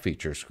overall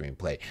feature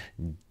screenplay.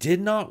 Did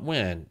not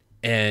win.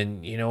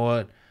 And you know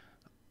what?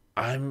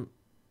 I'm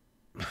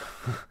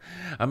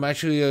I'm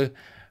actually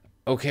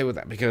okay with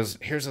that, because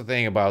here's the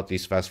thing about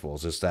these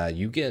festivals is that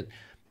you get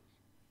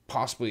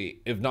possibly,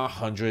 if not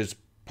hundreds,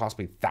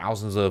 possibly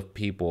thousands of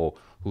people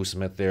who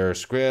submit their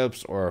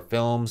scripts or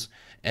films,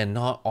 and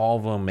not all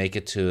of them make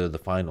it to the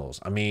finals.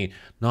 I mean,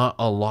 not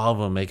a lot of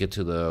them make it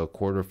to the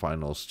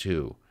quarterfinals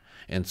too.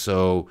 And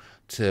so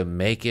to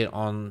make it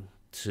on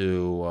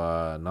to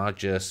not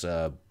just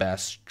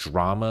best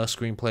drama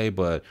screenplay,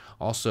 but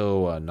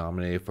also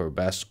nominated for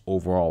best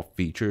overall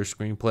feature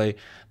screenplay,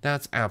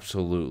 that's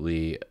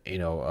absolutely,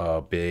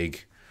 a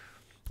big,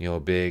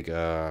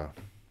 a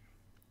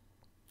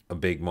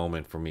big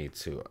moment for me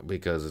too,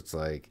 because it's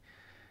like,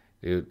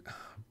 dude,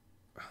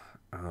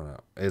 I don't know.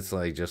 It's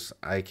like, just,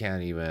 I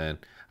can't even,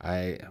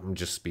 I'm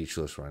just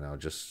speechless right now.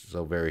 Just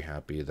so very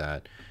happy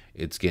that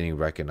it's getting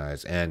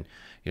recognized. And,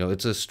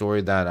 it's a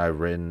story that I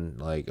written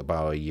like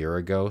about a year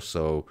ago.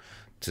 So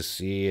to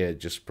see it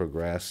just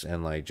progress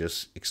and like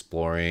just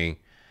exploring,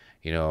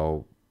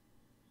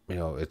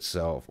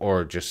 itself,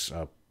 or just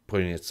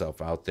putting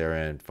itself out there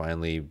and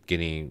finally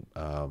getting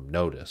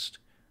noticed.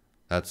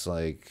 That's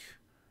like,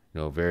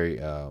 very,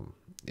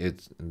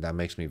 that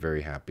makes me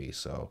very happy.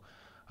 So,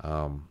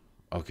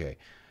 okay.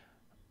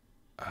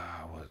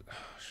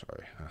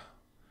 Sorry.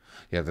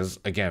 Yeah, this is,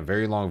 again,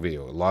 very long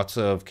video, lots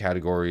of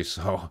categories,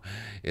 so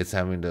it's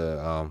having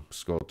to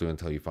scroll through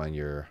until you find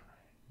your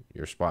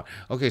spot.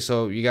 Okay,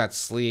 so you got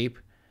sleep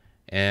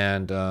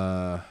and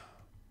sorry,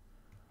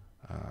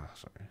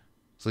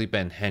 sleep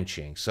and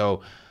henching.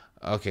 So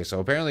okay, so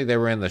apparently they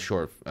were in the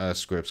short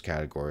scripts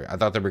category. I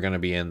thought they were going to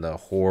be in the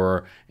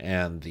horror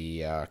and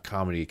the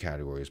comedy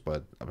categories,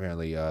 but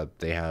apparently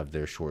they have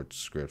their short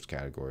scripts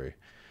category.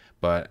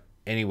 But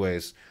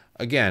anyways,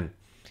 again,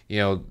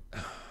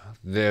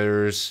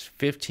 there's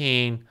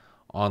 15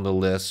 on the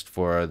list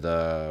for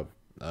the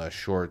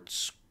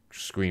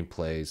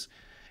screenplays,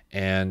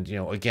 and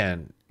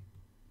again,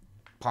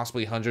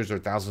 possibly hundreds or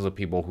thousands of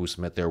people who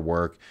submit their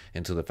work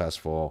into the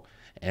festival,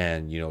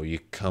 and you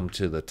come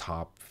to the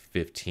top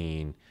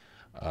 15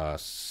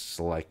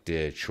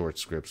 selected short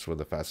scripts for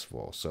the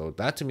festival. So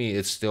that to me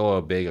is still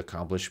a big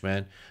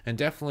accomplishment, and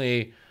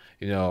definitely,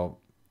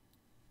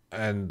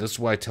 and this is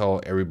what I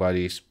tell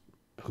everybody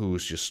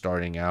who's just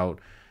starting out,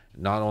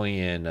 not only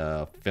in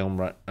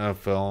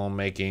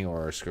filmmaking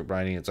or script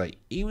writing. It's like,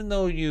 even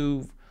though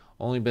you've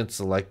only been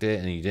selected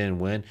and you didn't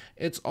win,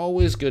 it's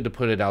always good to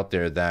put it out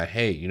there that,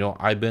 hey,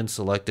 I've been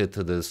selected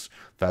to this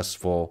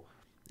festival,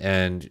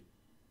 and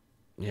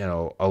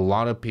a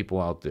lot of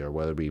people out there,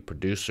 whether it be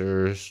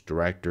producers,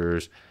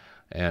 directors,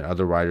 and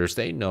other writers,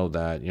 they know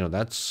that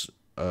that's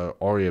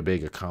already a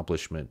big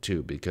accomplishment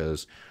too,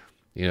 because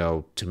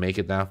to make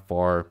it that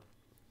far,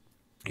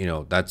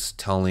 that's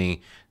telling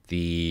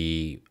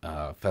the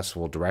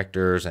festival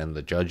directors and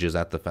the judges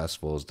at the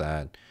festivals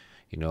that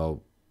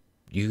you're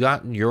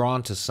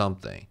on to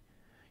something.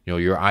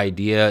 Your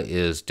idea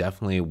is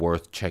definitely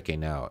worth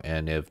checking out.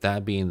 And if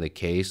that being the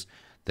case,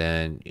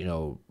 then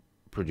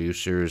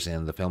producers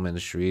and the film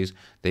industries,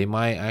 they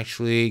might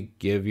actually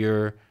give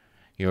your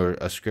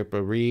a script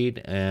a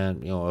read,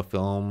 and a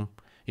film,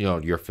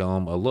 your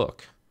film a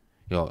look,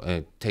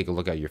 take a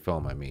look at your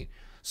film, I mean.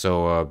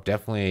 So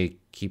definitely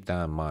keep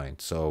that in mind.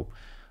 So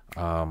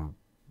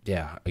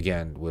yeah,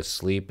 again, with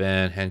sleep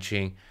and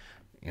henching,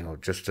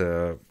 just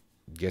to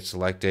get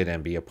selected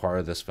and be a part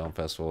of this film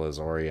festival is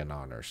already an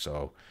honor.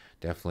 So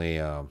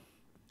definitely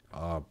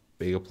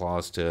big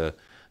applause to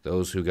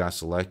those who got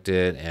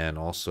selected, and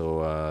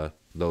also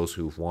those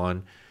who've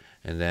won.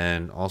 And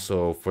then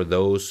also for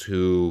those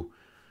who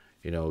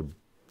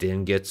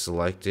didn't get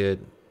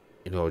selected,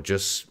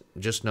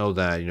 just know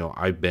that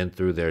I've been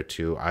through there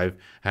too. I've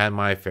had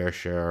my fair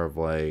share of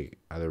like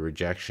either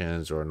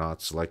rejections or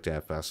not selected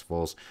at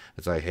festivals.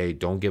 It's like, hey,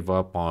 don't give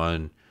up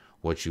on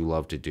what you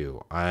love to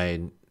do.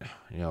 I'm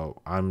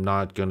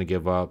not gonna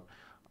give up.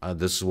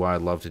 This is what I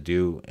love to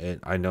do.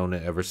 I known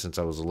it ever since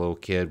I was a little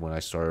kid, when I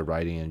started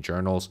writing in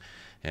journals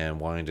and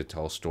wanting to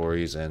tell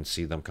stories and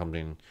see them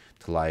coming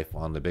to life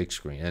on the big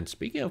screen. And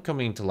speaking of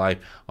coming to life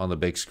on the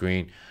big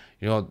screen,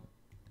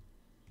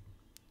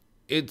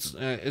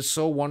 it's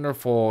so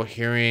wonderful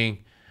hearing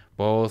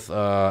both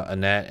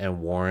Annette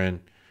and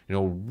Warren,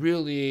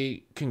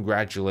 really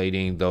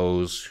congratulating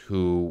those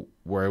who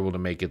were able to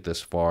make it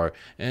this far,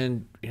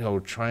 and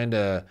trying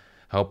to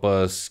help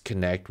us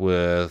connect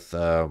with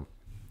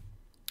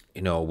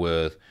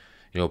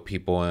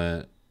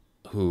people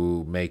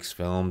who makes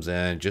films,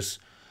 and just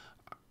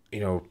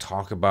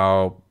talk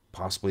about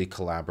possibly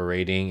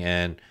collaborating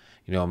and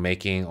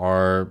making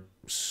our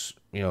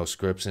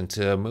scripts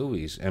into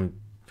movies. And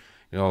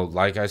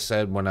like I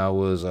said, when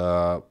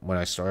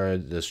I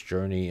started this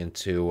journey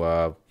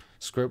into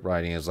script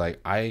writing, is like,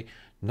 I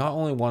not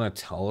only want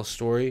to tell a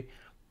story,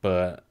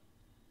 but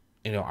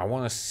I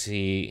want to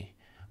see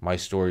my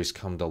stories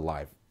come to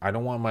life. I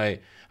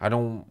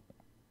don't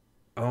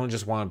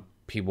just want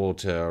people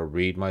to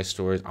read my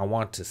stories. I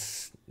want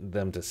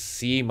them to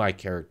see my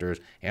characters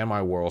and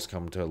my worlds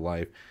come to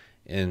life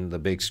in the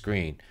big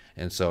screen.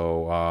 And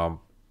so,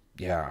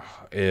 yeah,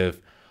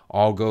 if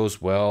all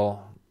goes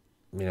well,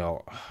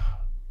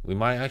 we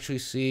might actually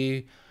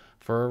see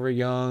Forever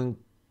Young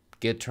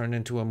get turned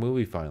into a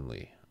movie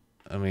finally.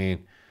 I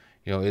mean,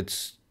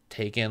 it's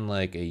taken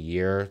like a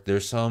year.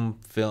 There's some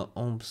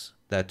films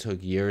that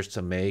took years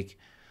to make,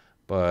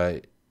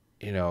 but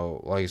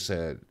like I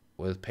said,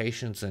 with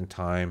patience and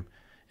time,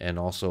 and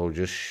also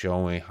just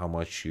showing how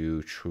much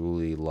you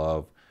truly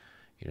love,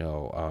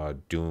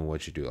 doing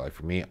what you do. Like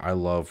for me, I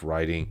love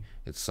writing.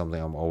 It's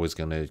something I'm always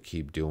gonna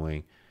keep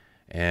doing,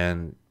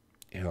 and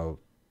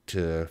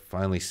to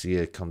finally see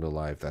it come to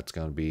life, that's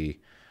gonna be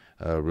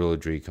a real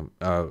dream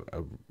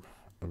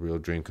a real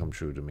dream come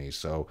true to me.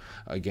 So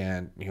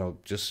again,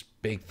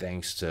 just big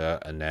thanks to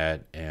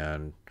Annette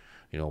and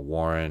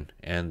Warren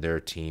and their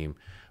team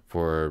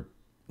for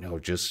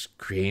just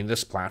creating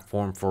this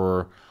platform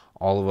for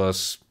all of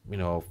us,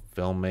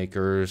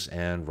 filmmakers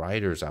and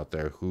writers out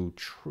there who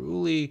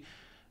truly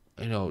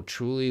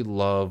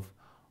love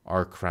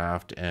our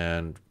craft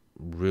and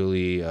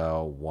really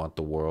want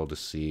the world to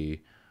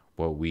see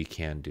what we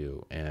can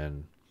do.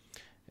 And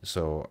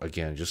so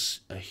again,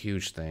 just a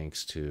huge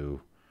thanks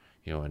to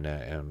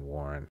Annette and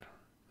Warren.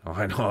 Oh,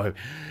 I know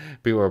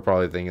people are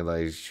probably thinking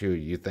like, shoot,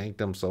 you thank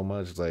them so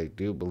much. It's like,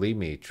 dude, believe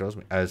me, trust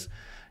me, as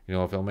a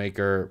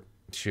filmmaker,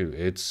 shoot,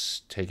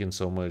 it's taken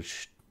so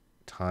much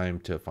time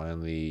to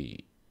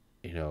finally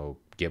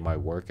get my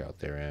work out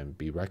there and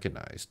be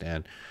recognized.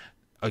 And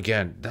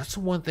again, that's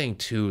the one thing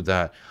too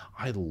that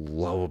I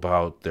love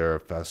about their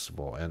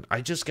festival, and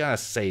I just gotta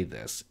say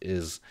this,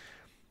 is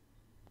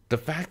the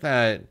fact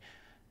that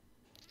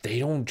they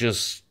don't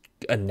just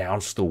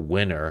announce the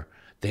winner.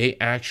 They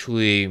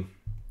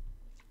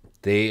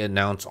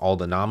announce all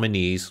the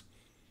nominees,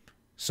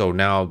 so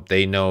now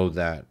they know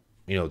that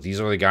these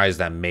are the guys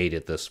that made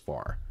it this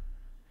far.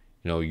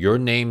 Your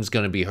name's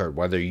going to be heard.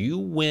 Whether you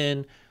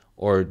win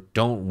or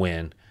don't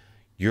win,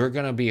 you're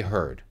going to be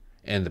heard.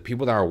 And the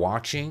people that are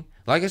watching,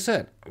 like I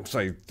said, it's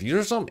like, these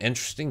are some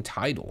interesting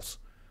titles.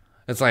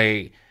 It's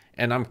like,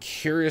 and I'm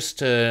curious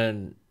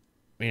to,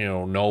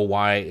 know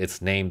why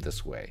it's named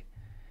this way.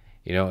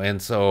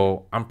 And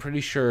so I'm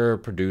pretty sure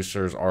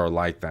producers are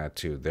like that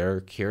too.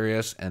 They're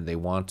curious and they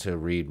want to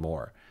read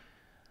more.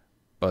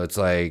 But it's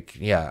like,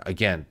 yeah,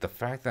 again, the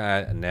fact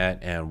that Annette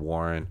and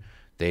Warren,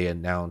 they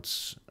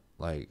announce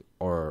they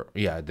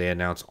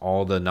announce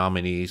all the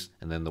nominees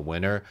and then the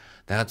winner.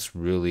 That's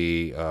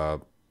really,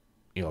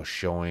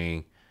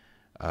 showing,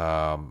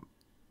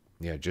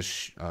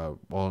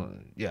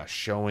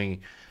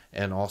 showing,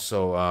 and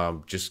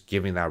also just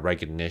giving that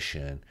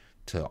recognition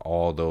to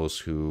all those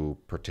who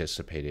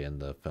participated in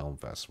the film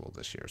festival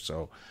this year.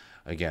 So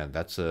again,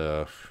 that's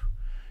a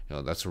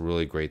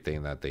really great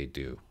thing that they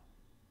do.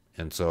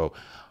 And so,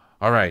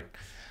 all right,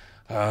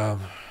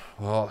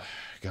 well,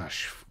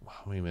 gosh,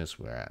 how many minutes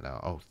we're at now?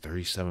 Oh,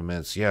 37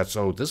 minutes. Yeah,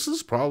 so this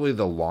is probably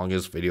the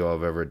longest video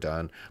I've ever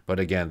done. But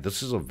again,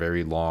 this is a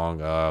very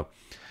long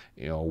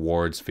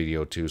awards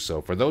video too.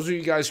 So for those of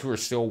you guys who are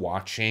still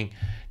watching,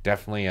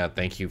 definitely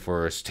thank you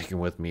for sticking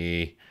with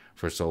me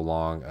for so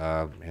long,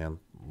 and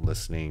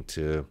listening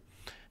to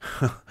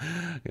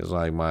it's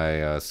like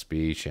my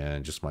speech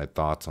and just my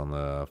thoughts on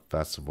the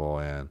festival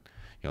and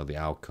the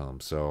outcome.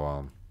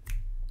 So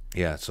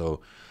yeah,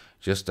 so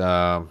just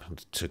to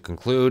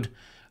conclude,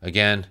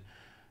 again,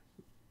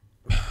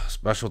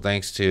 special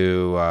thanks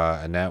to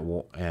Annette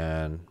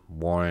and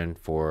Warren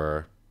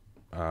for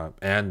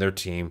and their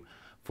team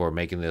for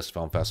making this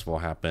film festival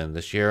happen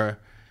this year.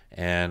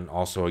 And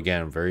also,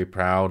 again, very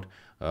proud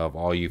of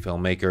all you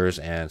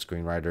filmmakers and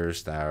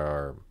screenwriters that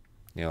are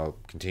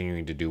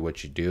continuing to do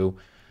what you do.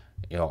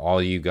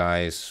 All you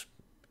guys,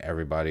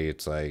 everybody,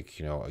 it's like,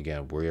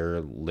 again,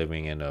 we're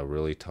living in a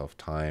really tough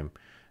time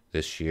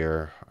this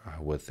year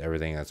with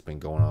everything that's been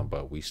going on,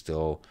 but we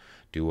still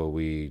do what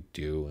we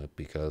do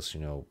because,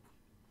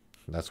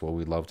 that's what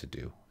we love to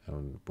do,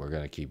 and we're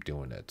going to keep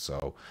doing it.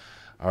 So,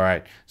 all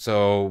right.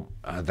 So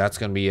that's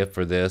going to be it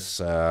for this,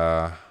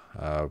 this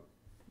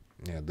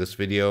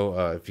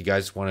video. If you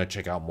guys want to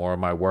check out more of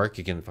my work,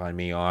 you can find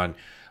me on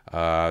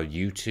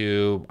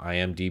YouTube,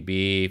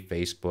 IMDb,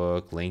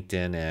 Facebook,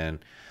 LinkedIn, and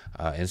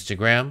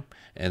Instagram.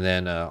 And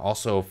then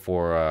also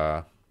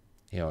for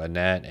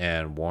Annette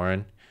and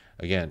Warren,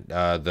 again,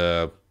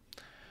 the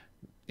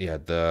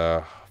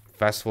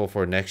festival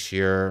for next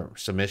year,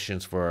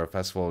 submissions for a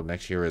festival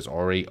next year is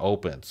already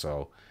open.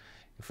 So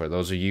for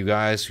those of you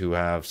guys who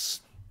have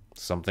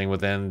something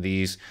within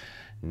these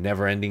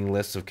never-ending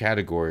lists of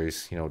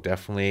categories,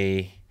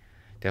 definitely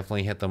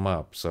hit them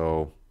up.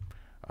 So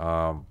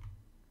yeah,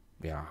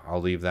 I'll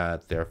leave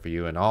that there for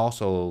you, and I'll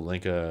also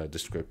link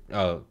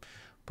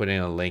put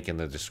in a link in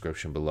the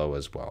description below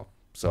as well.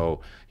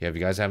 So yeah, if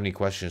you guys have any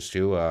questions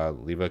too,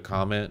 leave a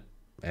comment,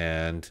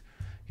 and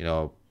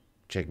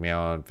check me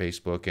out on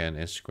Facebook and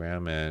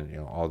Instagram and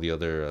all the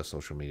other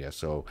social media.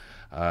 So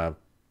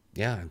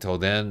yeah, until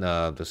then,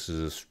 this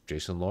is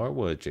Jason Lore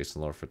with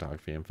Jason Lore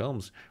Photography and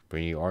Films,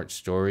 bringing you art,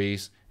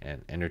 stories,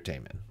 and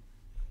entertainment.